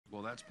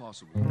Well, that's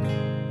possible.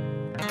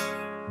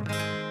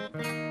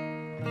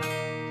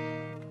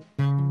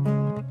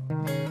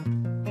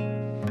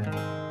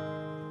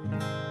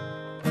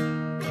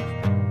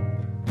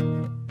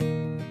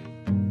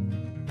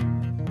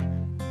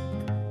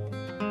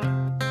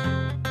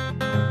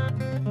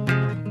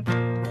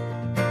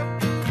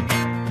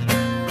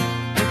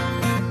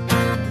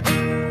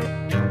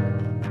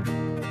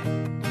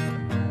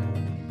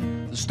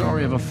 The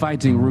story of a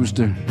fighting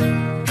rooster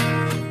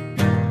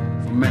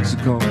from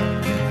Mexico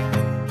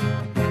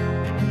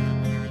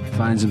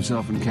finds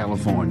himself in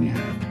California.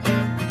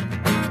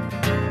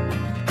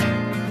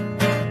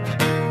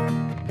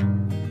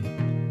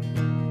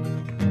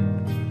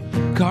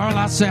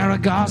 Carlos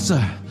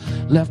Zaragoza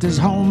left his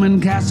home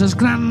in Casas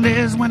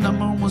Grandes when the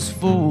moon was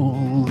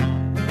full.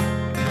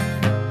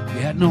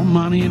 He had no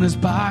money in his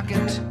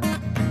pocket,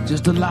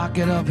 just a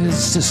locket of his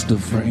sister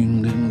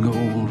framed in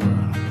gold.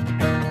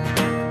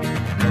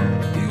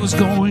 He was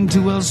going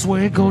to El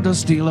Sueco to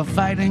steal a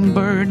fighting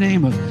bird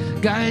named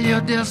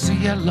Gallo del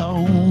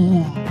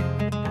Sielo.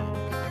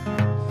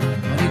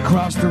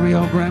 Crossed the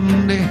Rio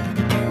Grande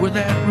with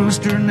that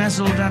rooster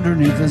nestled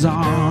underneath his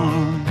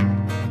arm.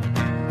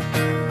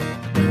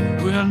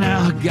 Well,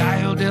 now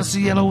Gallo del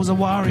Cielo was a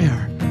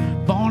warrior,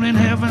 born in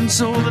heaven,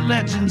 so the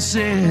legend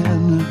said.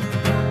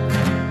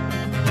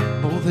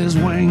 Both his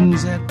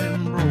wings had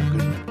been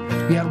broken,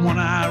 he had one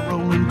eye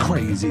rolling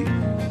crazy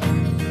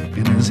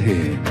in his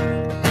head.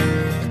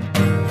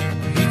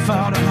 He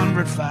fought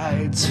 100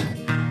 fights,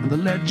 and the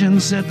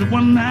legend said that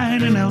one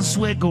night in El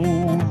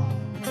Sueco,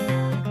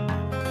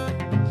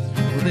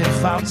 they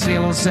fought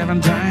Cielo 7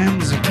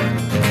 times.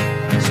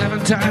 7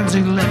 times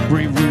he left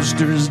brave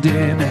roosters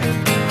dead.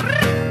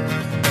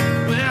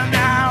 Well,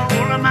 now,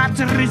 hola, my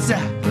Teresa,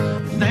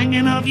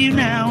 thinking of you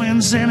now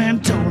in San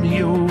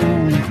Antonio.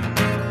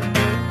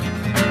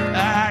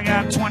 I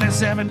got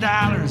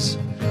 $27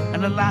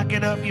 and a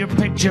locket of your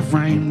picture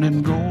framed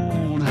in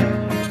gold.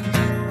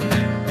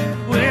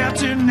 Well,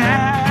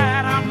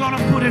 tonight I'm gonna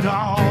put it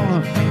all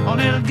on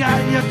El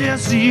Gallo del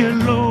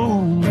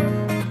Cielo.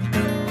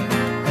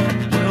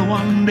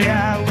 One day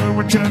I will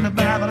return to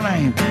buy the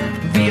land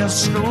via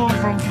snow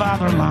from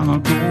father long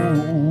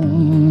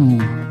ago.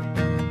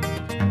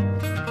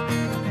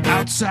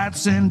 Outside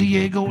San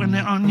Diego in the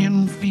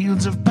onion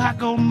fields of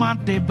Paco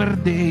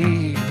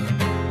Monteverde,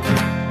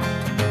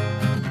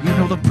 you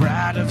know the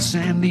pride of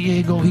San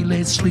Diego, he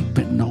lay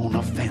sleeping on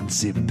a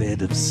fancy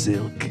bed of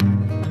silk.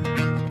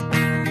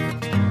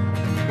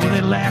 Well,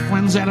 they laugh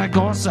when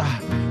Zaragoza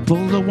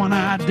pulled the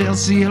one-eyed Del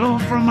Cielo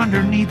from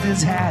underneath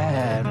his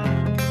hat.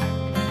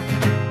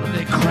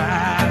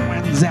 Cried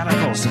when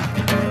Zaragoza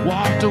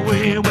walked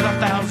away with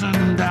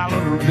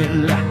 $1,000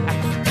 bill.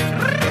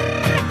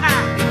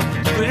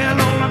 Well,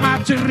 hola, my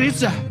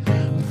Teresa,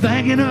 I'm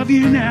thinking of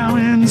you now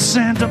in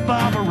Santa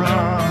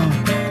Barbara.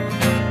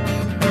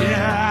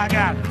 Yeah, I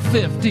got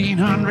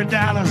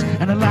 $1,500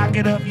 and a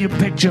locket of your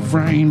picture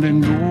framed in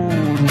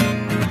gold.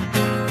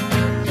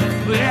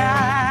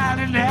 Well,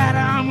 tonight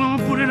I'm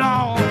gonna put it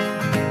all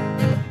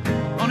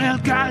on El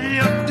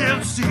Gallo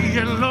del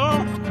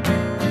Cielo.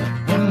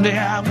 One day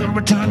I will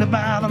return to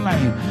buy the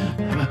land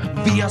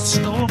via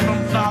store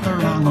from father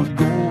long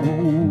ago.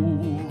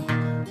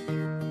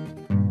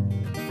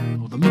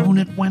 Oh, the moon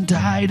it went to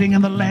hiding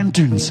and the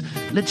lanterns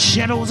lit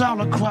shadows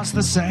all across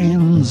the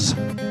sands.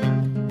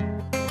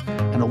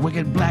 And a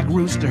wicked black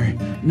rooster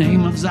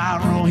named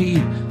Zarro,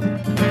 he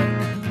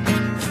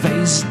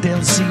faced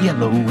Del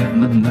Cielo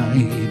in the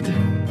night.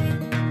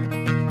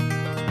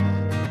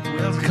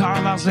 Well,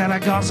 Carlos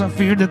Zaragoza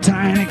feared the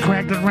tiny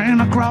crack that ran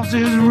across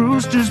his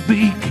rooster's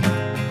beak.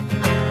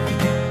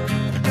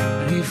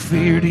 He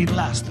feared he'd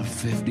lost the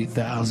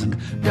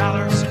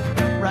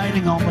 $50,000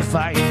 riding on the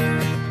fight.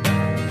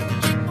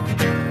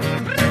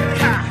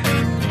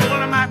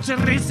 Hola, my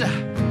Teresa,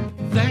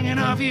 thinking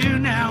of you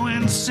now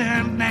in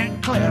Santa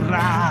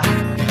Clara.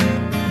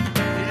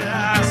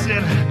 Yeah, I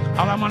said,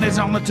 all our money's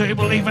on the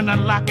table, even the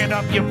locket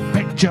of your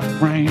picture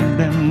framed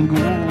in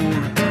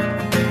gold.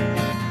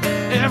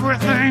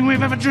 Everything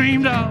we've ever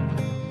dreamed of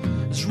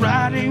is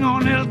riding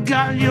on El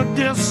Gallo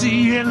del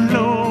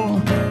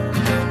Cielo.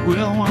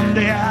 Well, one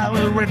day I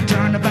will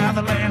return to buy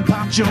the land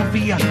Pancho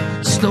Villa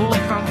stole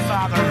from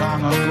father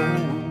long ago.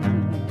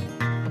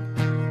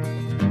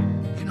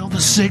 You know,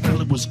 the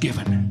signal was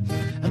given,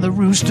 and the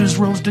roosters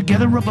rose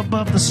together up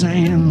above the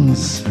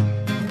sands.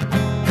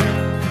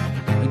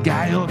 The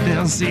Gallo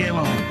del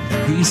Cielo,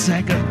 he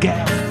sank a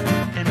gap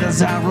into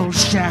Zarro's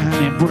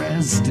shiny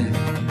breast.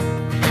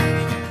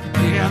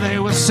 Yeah, they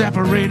were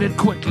separated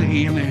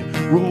quickly, and they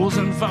rose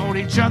and fought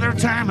each other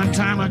time and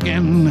time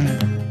again.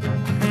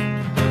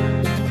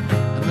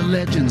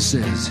 Legend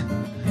says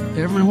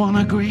everyone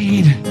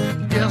agreed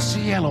Del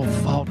Cielo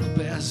fought the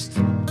best.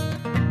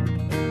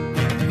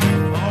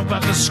 Oh,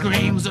 but the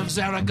screams of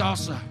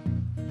Zaragoza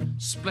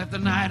split the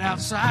night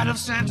outside of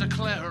Santa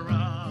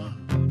Clara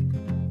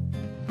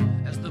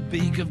as the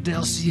beak of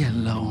Del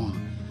Cielo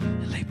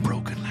lay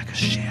broken like a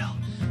shell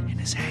in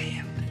his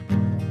hand.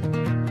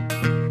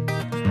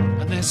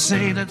 And they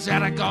say that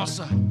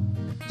Zaragoza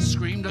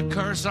screamed a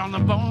curse on the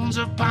bones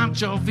of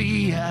Pancho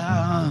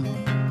Villa.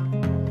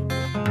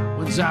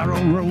 When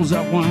Zorro rose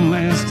up one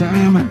last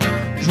time and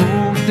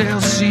drove Del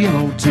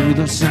Cielo to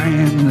the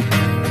sand.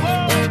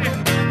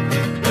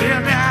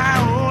 Well,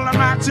 now, hola,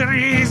 my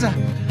Teresa,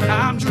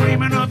 I'm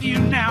dreaming of you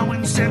now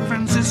in San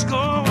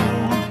Francisco.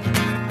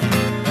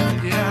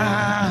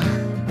 Yeah.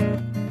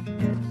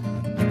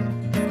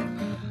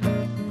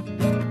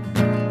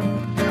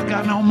 I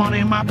got no money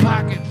in my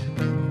pocket,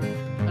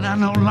 and I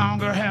no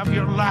longer have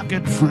your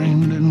locket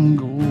framed in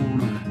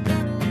gold.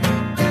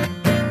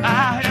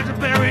 I had to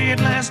bury it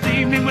last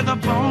evening with the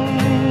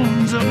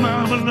bones of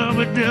my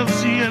beloved Del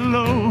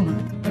Cielo.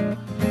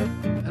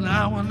 And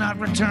I will not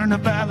return to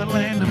buy the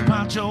land of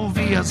Pancho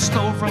Villa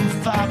stole from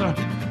father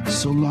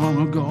so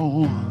long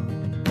ago.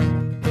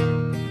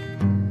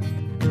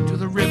 Do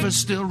the rivers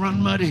still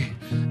run muddy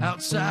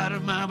outside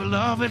of my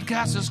beloved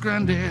Casas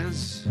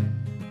Grandes?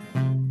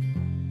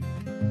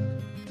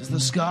 Does the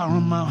scar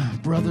on my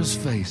brother's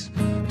face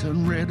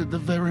turn red at the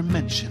very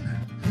mention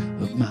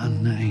of my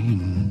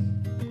name?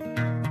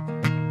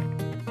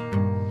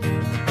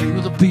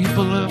 Do the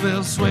people of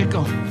El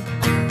Sueco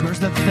curse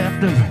the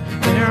theft of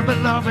their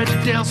beloved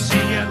Del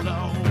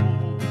Cielo?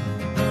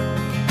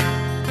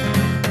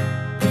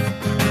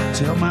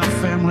 Tell my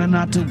family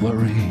not to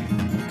worry,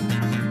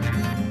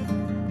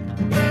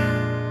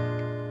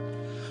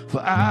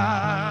 for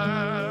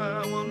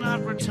I will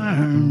not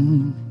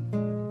return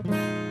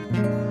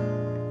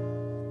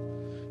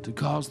to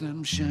cause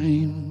them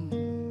shame.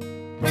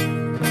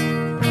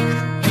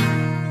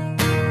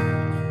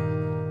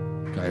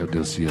 Gallo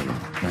del Sielo,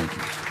 thank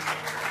you.